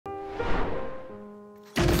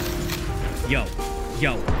Yo,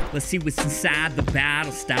 let's see what's inside the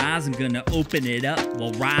battle styles. I'm gonna open it up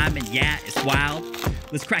while rhyming, yeah, it's wild.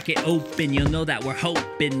 Let's crack it open, you'll know that we're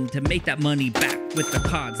hoping to make that money back with the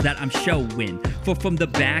cards that I'm showing. For from the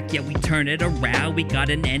back, yeah, we turn it around. We got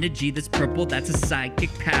an energy that's purple, that's a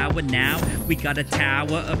psychic power now. We got a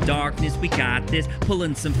tower of darkness, we got this.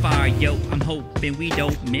 Pulling some fire, yo, I'm hoping we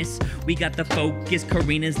don't miss. We got the focus,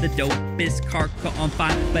 Karina's the dopest. Karka on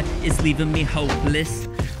fire, but it's leaving me hopeless.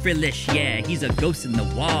 Frillish, yeah, he's a ghost in the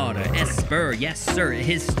water. Esper, yes sir,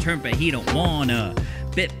 his turn, but he don't wanna.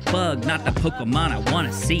 Bit bug, not the Pokemon I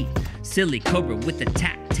wanna see. Silly Cobra with the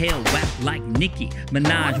tail whack like Nicki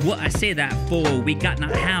Minaj. What I say that for? We got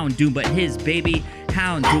not Houndoom, but his baby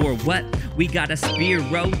Houndour. What? We got a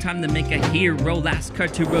Spearow, time to make a hero. Last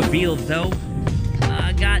card to reveal though.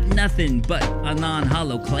 I got nothing but a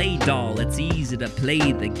non-hollow clay doll. It's easy to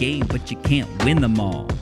play the game, but you can't win them all.